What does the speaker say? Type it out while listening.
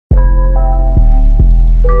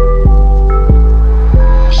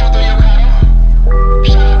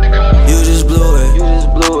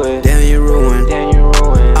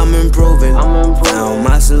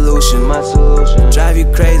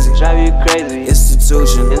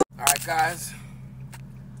institution. Alright guys.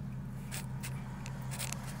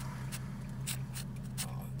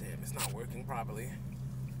 Oh damn, it's not working properly.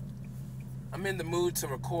 I'm in the mood to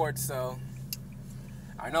record, so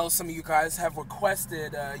I know some of you guys have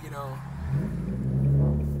requested, you know,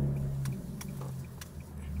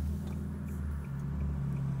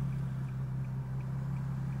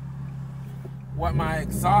 what my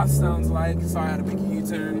exhaust sounds like, so I had to make a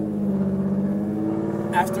U-turn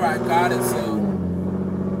after I got it, so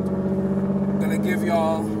I'm gonna give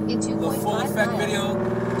y'all the full effect video.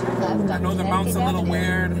 I know the mount's a little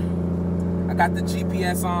weird. I got the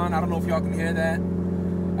GPS on, I don't know if y'all can hear that.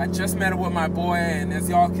 I just met up with my boy, and as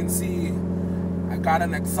y'all can see, I got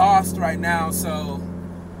an exhaust right now, so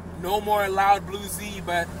no more Loud Blue Z,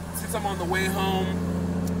 but since I'm on the way home,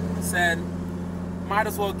 said might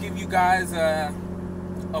as well give you guys a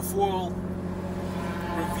full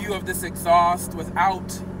review of this exhaust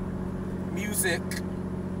without music,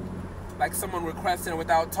 like someone requested,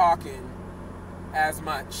 without talking as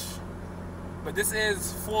much. But this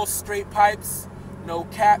is full straight pipes, no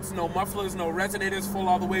caps, no mufflers, no resonators, full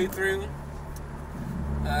all the way through.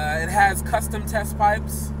 It has custom test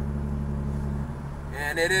pipes,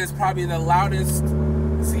 and it is probably the loudest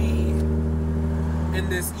Z in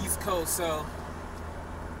this East Coast, so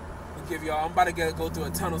I'll give y'all, I'm about to go through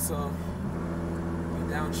a tunnel, so I'll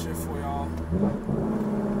downshift for y'all.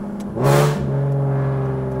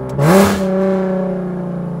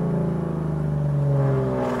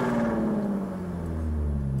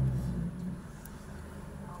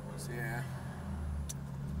 So yeah,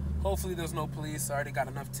 hopefully there's no police. I already got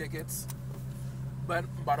enough tickets, but I'm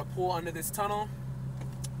about to pull under this tunnel,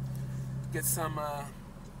 get some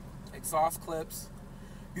exhaust clips.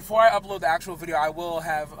 Before I upload the actual video, I will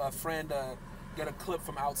have a friend get a clip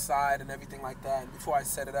from outside and everything like that before I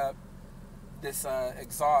set it up, this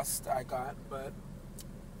exhaust I got. But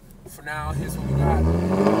for now, here's what we got.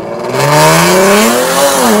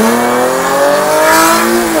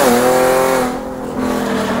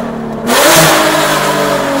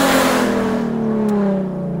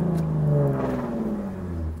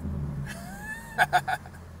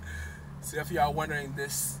 So if y'all wondering,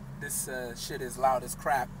 this shit is loud as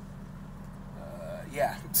crap.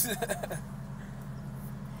 Yeah.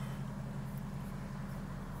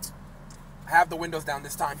 I have the windows down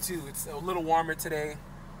this time too. It's a little warmer today,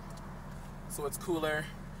 so it's cooler.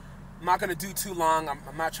 I'm not gonna do too long.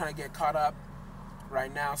 I'm not trying to get caught up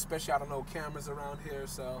right now, especially I don't know cameras around here,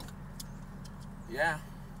 so yeah.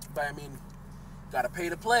 But I mean, gotta pay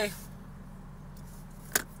to play.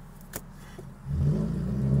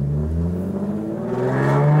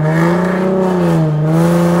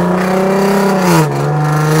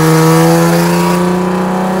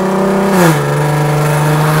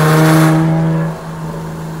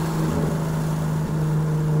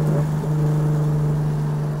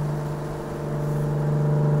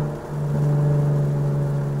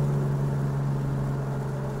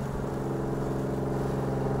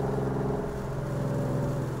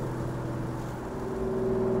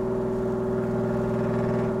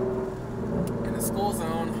 School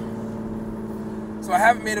zone. So I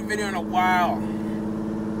haven't made a video in a while,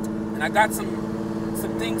 and I got some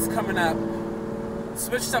things coming up.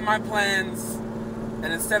 Switched up my plans,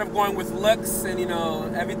 and instead of going with looks and, you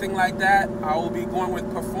know, everything like that, I will be going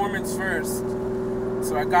with performance first.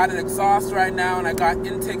 So I got an exhaust right now, and I got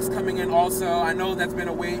intakes coming in also. I know that's been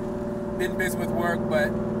a wait, been busy with work, but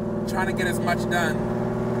trying to get as much done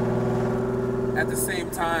at the same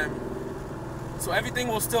time. So everything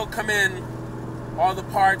will still come in, all the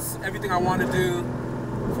parts, everything I want to do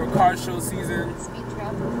for car show season,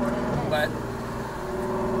 but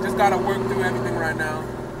just gotta work through everything right now.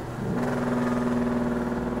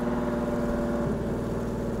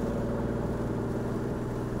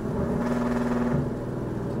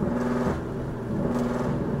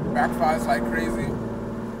 Backfires like crazy.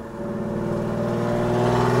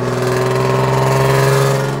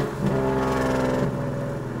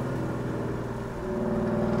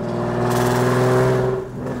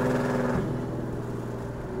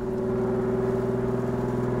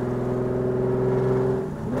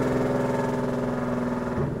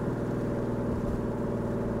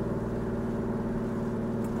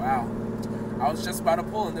 Wow, I was just about to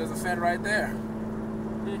pull and there's a Fed right there.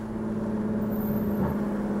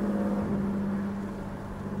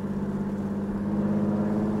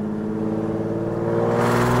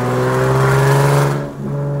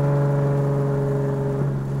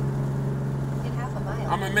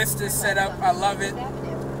 I'm gonna miss this setup, I love it.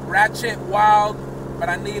 Ratchet, wild, but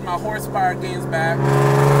I need my horsepower gains back.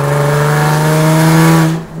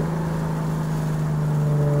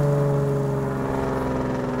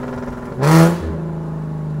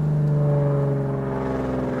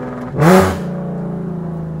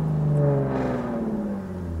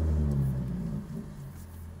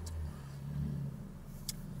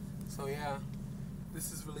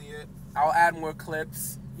 this is really it. I'll add more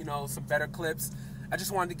clips, you know, some better clips. I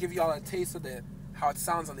just wanted to give y'all a taste of how it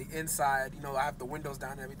sounds on the inside. You know, I have the windows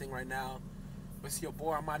down and everything right now. But it's your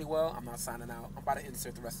boy, Mighty Well. I'm not signing out. I'm about to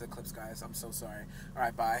insert the rest of the clips, guys. I'm so sorry. All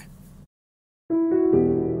right, bye.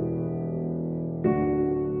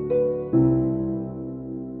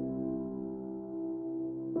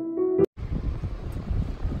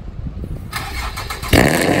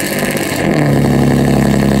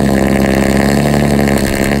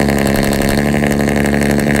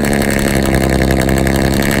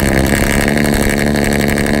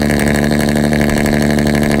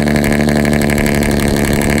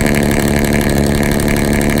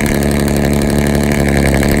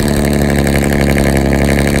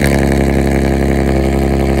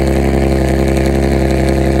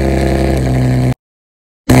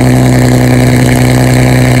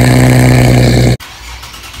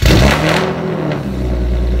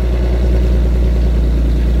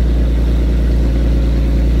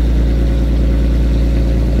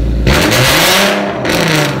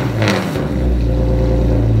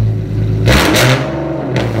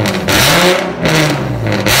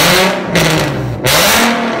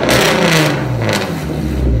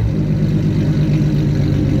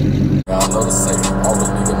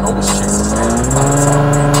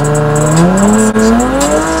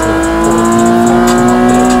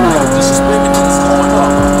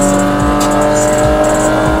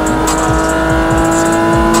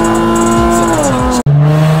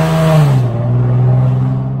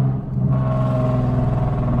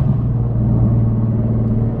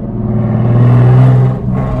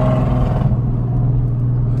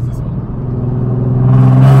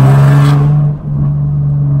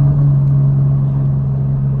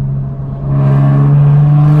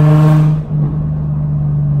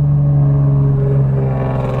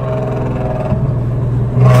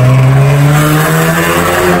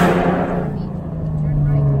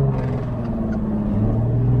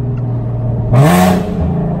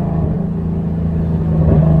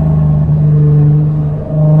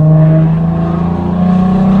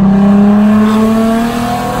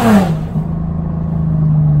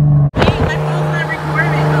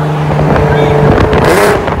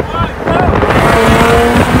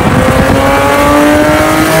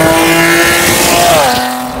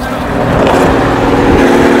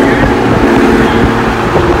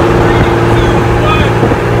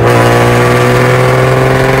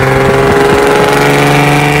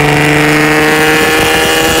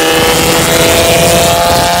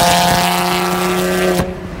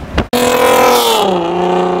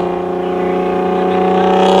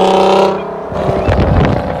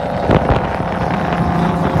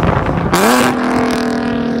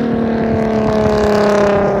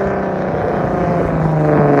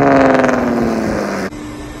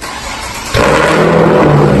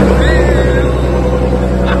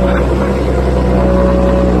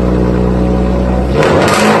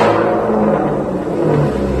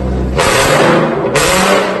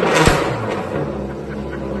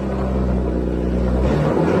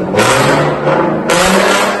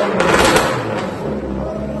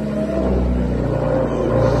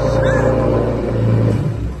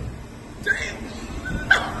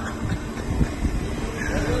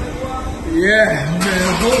 Yeah,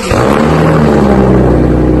 man, hold it.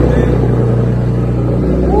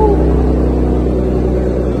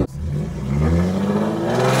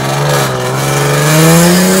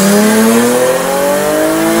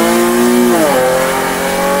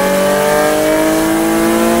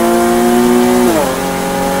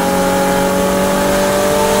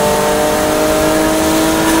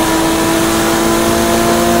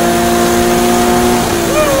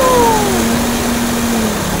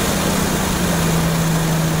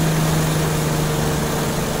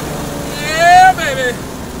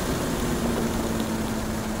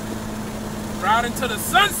 Out into the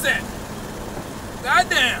sunset.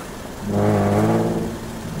 Goddamn.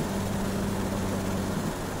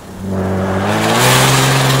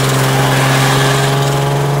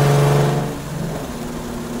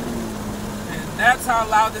 And that's how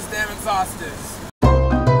loud this damn exhaust is.